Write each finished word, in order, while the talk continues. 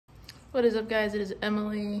What is up, guys? It is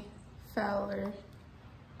Emily, Fowler,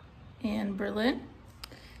 and Berlin,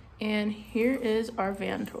 and here is our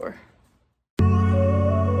van tour.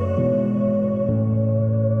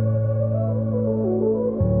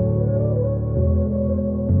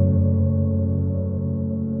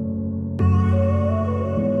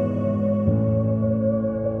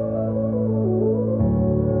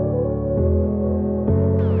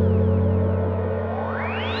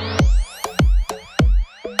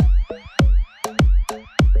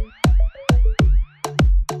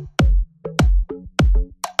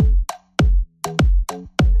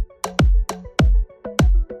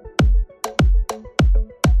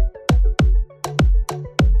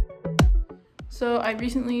 So I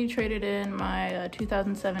recently traded in my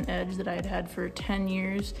 2007 Edge that I had had for 10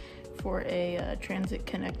 years for a Transit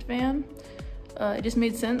Connect van. It just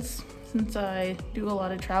made sense since I do a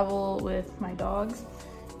lot of travel with my dogs,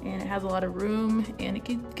 and it has a lot of room and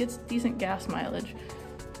it gets decent gas mileage.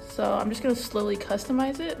 So I'm just gonna slowly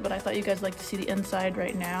customize it, but I thought you guys like to see the inside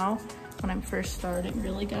right now when I'm first starting.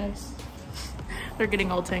 Really, guys? They're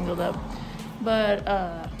getting all tangled up. But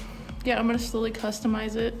yeah, I'm gonna slowly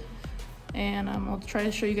customize it, and I'll try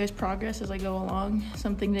to show you guys progress as I go along.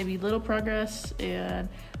 Something maybe little progress, and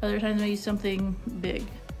other times maybe something big.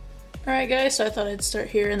 All right, guys, so I thought I'd start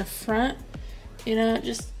here in the front. You know,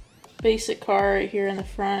 just basic car right here in the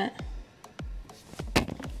front.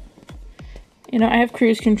 You know, I have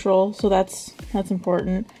cruise control, so that's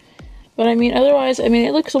important. But I mean, otherwise, I mean,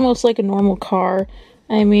 it looks almost like a normal car.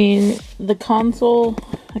 I mean, the console,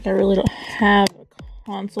 like, I really don't have a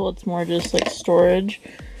console. It's more just like storage.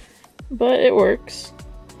 But it works.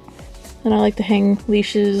 And I like to hang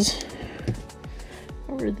leashes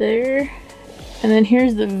over there. And then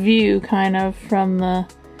here's the view kind of from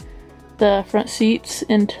the front seats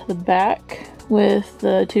into the back with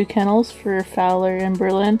the two kennels for Fowler and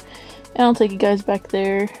Berlin. And I'll take you guys back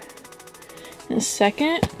there in a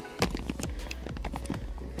second.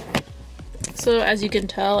 So as you can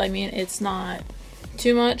tell, I mean, it's not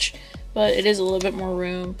too much, but it is a little bit more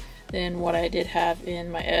room than what I did have in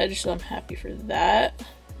my Edge, so I'm happy for that.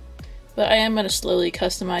 But I am going to slowly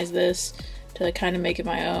customize this to kind of make it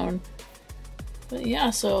my own. But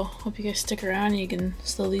yeah, so hope you guys stick around and you can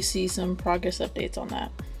slowly see some progress updates on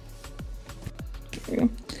that. There we go.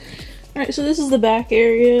 Alright, so this is the back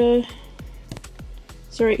area.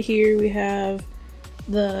 So right here we have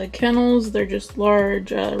the kennels. They're just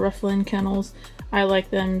large Rufflin kennels. I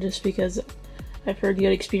like them just because I've heard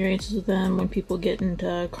good experiences with them when people get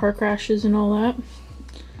into car crashes and all that.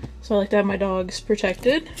 So I like to have my dogs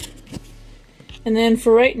protected. And then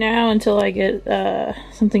for right now, until I get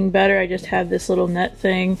something better, I just have this little net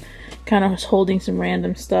thing, kind of holding some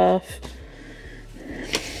random stuff.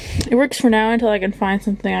 It works for now until I can find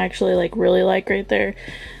something I actually really like right there.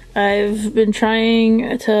 I've been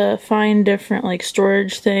trying to find different like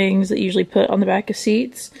storage things that you usually put on the back of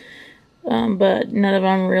seats, but none of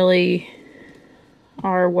them really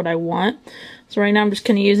are what I want. So right now I'm just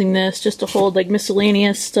kind of using this just to hold like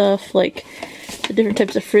miscellaneous stuff, like the different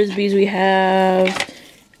types of frisbees we have,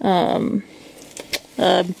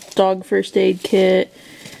 dog first aid kit,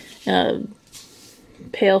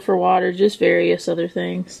 pail for water, just various other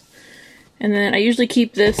things. And then I usually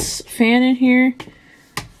keep this fan in here.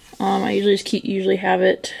 I usually just usually have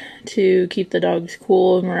it to keep the dogs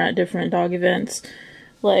cool when we're at different dog events.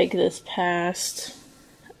 Like this past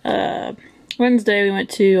Wednesday we went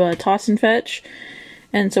to Toss and Fetch,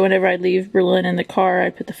 and so whenever I leave Berlin in the car,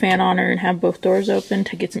 I put the fan on her and have both doors open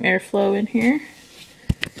to get some airflow in here.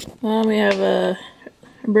 We have a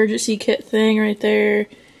emergency kit thing right there,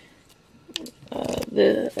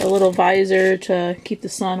 a little visor to keep the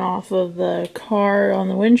sun off of the car on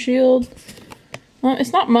the windshield.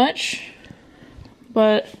 It's not much,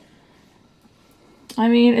 but I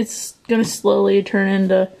mean, it's gonna slowly turn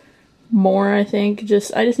into more, I think. I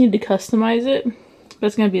just need to customize it, but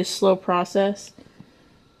it's gonna be a slow process.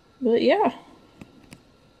 But yeah,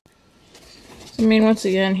 I mean, once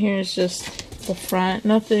again, here's just the front.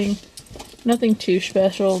 Nothing too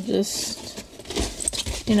special. Just,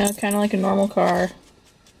 you know, kind of like a normal car.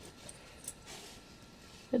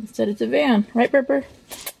 But instead, it's a van, right, Berber?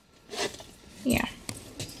 Yeah.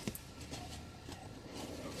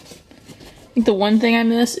 I think the one thing I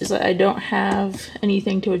miss is that I don't have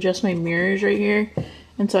anything to adjust my mirrors right here,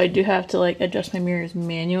 and so I do have to like adjust my mirrors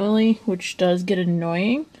manually, which does get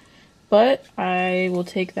annoying, but I will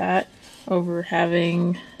take that over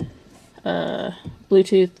having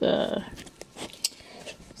Bluetooth, the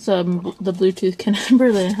Bluetooth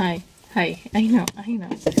Berlin, hi, I know,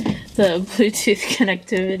 the Bluetooth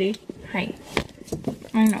connectivity, hi,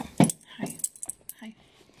 I know, hi,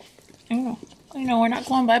 I know, we're not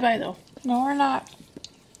going bye-bye though. No, we're not.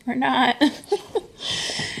 We're not.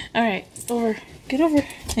 Alright, over. Get over.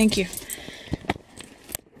 Thank you.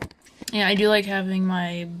 Yeah, I do like having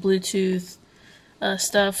my Bluetooth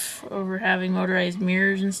stuff over having motorized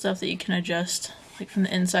mirrors and stuff that you can adjust like from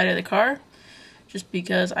the inside of the car. Just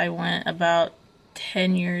because I went about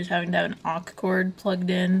 10 years having to have an aux cord plugged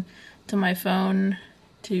in to my phone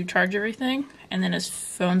to charge everything. And then as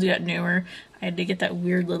phones got newer, I had to get that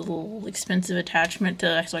weird little expensive attachment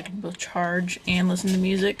so I could both charge and listen to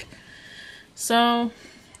music. So,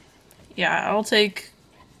 yeah, I'll take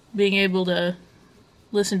being able to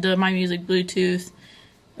listen to my music Bluetooth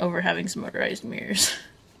over having some motorized mirrors.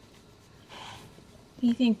 What do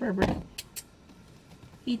you think, Berber? What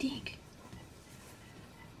do you think?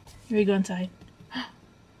 Here we go inside.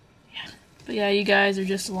 Yeah. But yeah, you guys are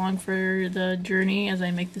just along for the journey as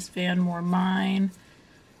I make this van more mine.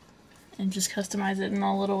 And just customize it in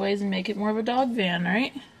all little ways and make it more of a dog van,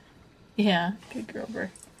 right? Yeah, good girl,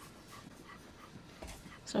 Ber.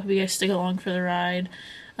 So I hope you guys stick along for the ride.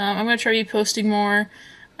 I'm going to try to be posting more.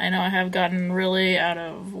 I know I have gotten really out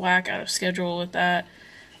of whack, out of schedule with that.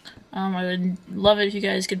 I would love it if you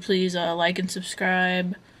guys could please like and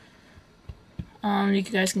subscribe. You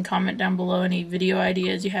guys can comment down below any video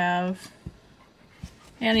ideas you have.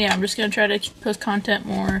 And yeah, I'm just going to try to post content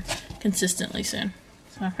more consistently soon.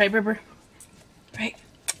 So, right, Berber? Right?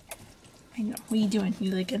 I know. What are you doing?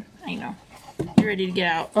 You licking? I know. You're ready to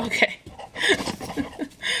get out. Okay.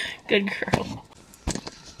 Good girl.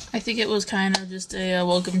 I think it was kind of just a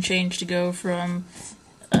welcome change to go from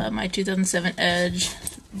my 2007 Edge.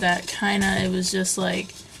 That kind of, it was just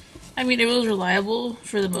like, I mean, it was reliable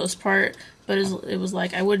for the most part, but it was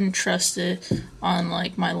like I wouldn't trust it on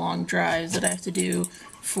like my long drives that I have to do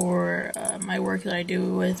for my work that I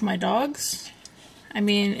do with my dogs. I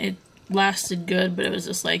mean, it lasted good, but it was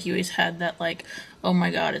just like you always had that like, oh my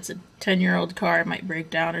god, it's a 10-year-old car, it might break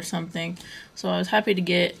down or something. So I was happy to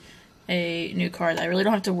get a new car that I really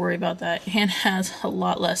don't have to worry about that and has a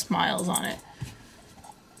lot less miles on it.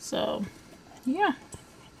 So, yeah.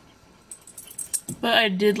 But I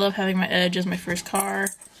did love having my Edge as my first car,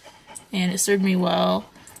 and it served me well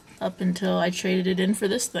up until I traded it in for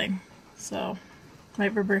this thing. So,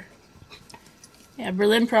 right, Berber? Yeah,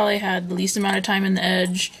 Berlin probably had the least amount of time in the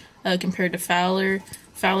Edge compared to Fowler.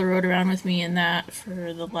 Fowler rode around with me in that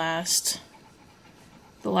for the last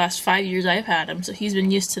 5 years I've had him, so he's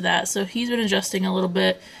been used to that. So he's been adjusting a little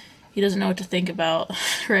bit. He doesn't know what to think about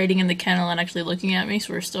riding in the kennel and actually looking at me,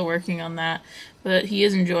 so we're still working on that. But he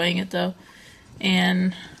is enjoying it, though.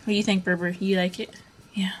 And what do you think, Berber? You like it?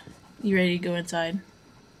 Yeah. You ready to go inside?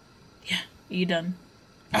 Yeah. Are you done?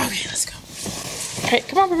 Okay, let's go. Alright,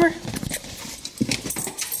 come on, Berber.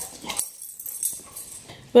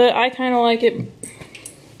 But I kind of like it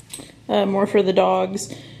more for the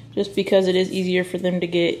dogs, just because it is easier for them to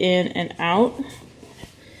get in and out.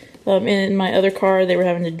 In my other car, they were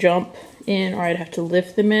having to jump in, or I'd have to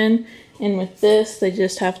lift them in. And with this, they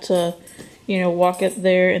just have to, you know, walk up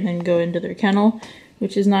there and then go into their kennel,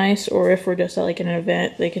 which is nice. Or if we're just at like an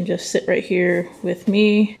event, they can just sit right here with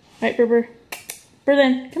me. Right, Berber?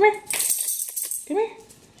 Berlin, come here. Come here.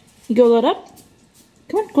 You go load up.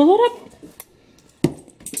 Come on, go load up.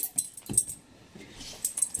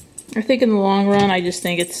 I think in the long run, I just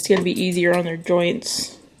think it's going to be easier on their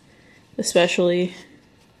joints, especially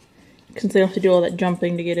since they don't have to do all that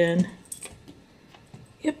jumping to get in.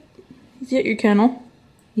 Yep. Is that your kennel?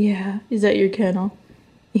 Yeah. Is that your kennel?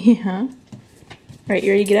 Yeah. Alright,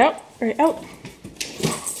 you ready to get out? Alright, out.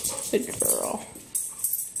 Good girl.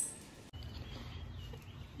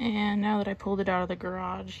 And now that I pulled it out of the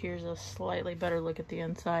garage, here's a slightly better look at the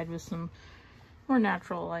inside with some more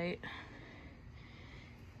natural light.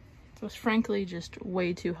 It was frankly just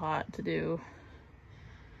way too hot to do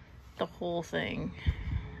the whole thing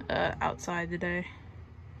outside today.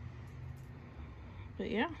 But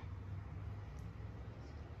yeah.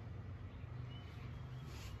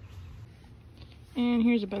 And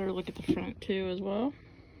here's a better look at the front too as well.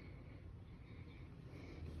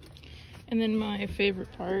 And then my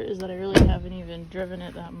favorite part is that I really haven't even driven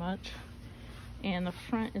it that much. And the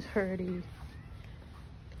front is already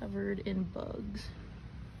covered in bugs.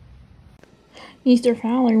 Mr.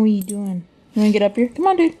 Fowler, what are you doing? You wanna get up here? Come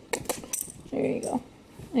on, dude. There you go.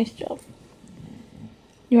 Nice job.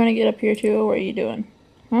 You wanna get up here too, or what are you doing?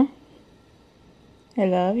 Huh? I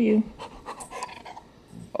love you.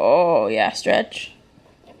 Oh, yeah, stretch.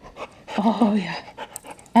 Oh, yeah.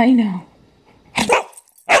 I know.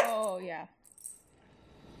 Oh, yeah.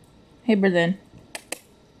 Hey, Berlin.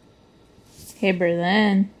 Hey,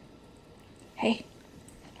 Berlin. Hey.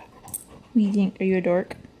 What do you think? Are you a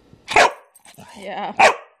dork? Yeah.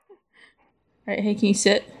 Alright, hey, can you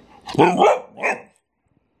sit? You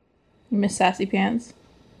miss Sassy Pants?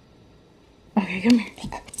 Okay, come here.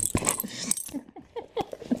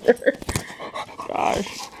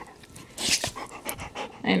 Gosh.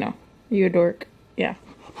 I know. You a dork. Yeah.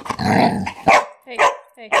 Hey,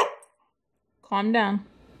 hey. Calm down.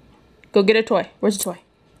 Go get a toy. Where's the toy?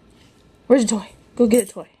 Where's the toy? Go get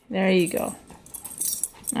a toy. There you go.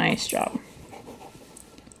 Nice job.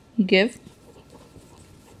 You give.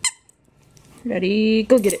 Ready?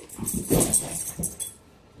 Go get it.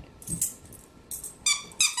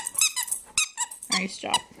 Nice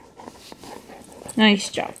job. Nice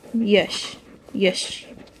job. Yes. Yes.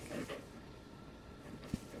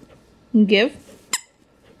 Give.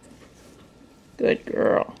 Good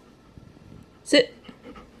girl. Sit.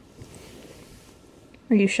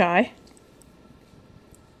 Are you shy?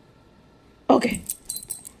 Okay.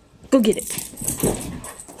 Go get it.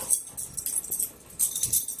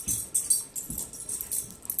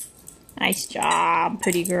 Nice job,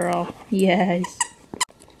 pretty girl. Yes.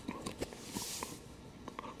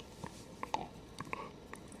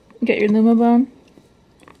 Get your Luma bone?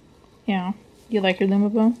 Yeah. You like your Luma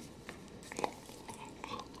bone?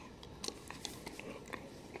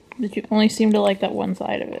 But you only seem to like that one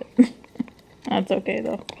side of it. That's okay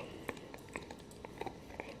though.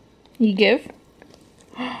 You give?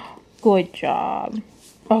 Good job.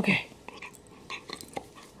 Okay.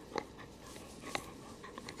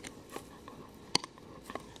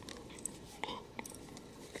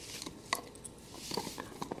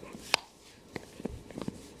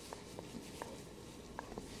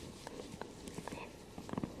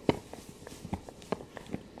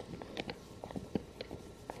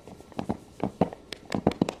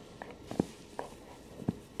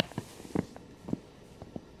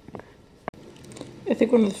 I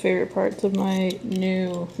think one of the favorite parts of my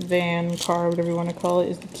new van, car, whatever you want to call it,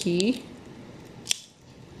 is the key.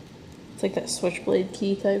 It's like that switchblade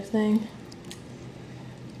key type thing.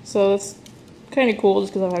 So that's kind of cool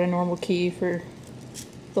just because I've had a normal key for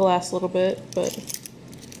the last little bit, but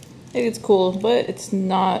I think it's cool, but it's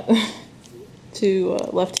not too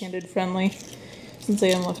left-handed friendly since I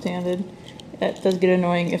am left-handed. It does get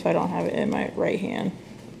annoying if I don't have it in my right hand,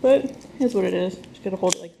 but here's what it is. Just gotta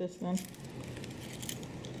hold it like this then.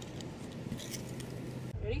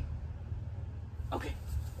 Ready? Okay.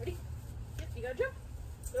 Ready? Yep, you gotta jump.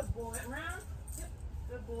 Good boy. Around. Yep.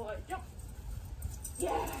 Good boy. Jump.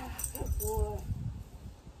 Yeah. Good boy.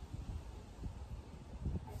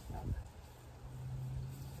 Nice job.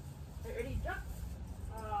 Ready? Jump.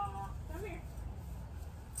 Come here.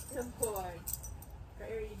 Good boy.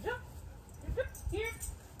 Ready? Jump. Jump. Here.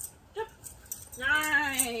 Jump.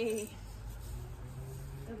 Nice.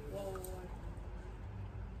 Good boy.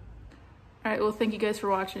 Alright, well, thank you guys for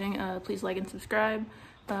watching. Please like and subscribe.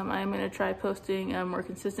 I am going to try posting more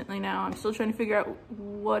consistently now. I'm still trying to figure out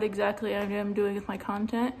what exactly I am doing with my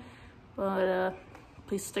content, but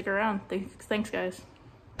please stick around. Thanks guys.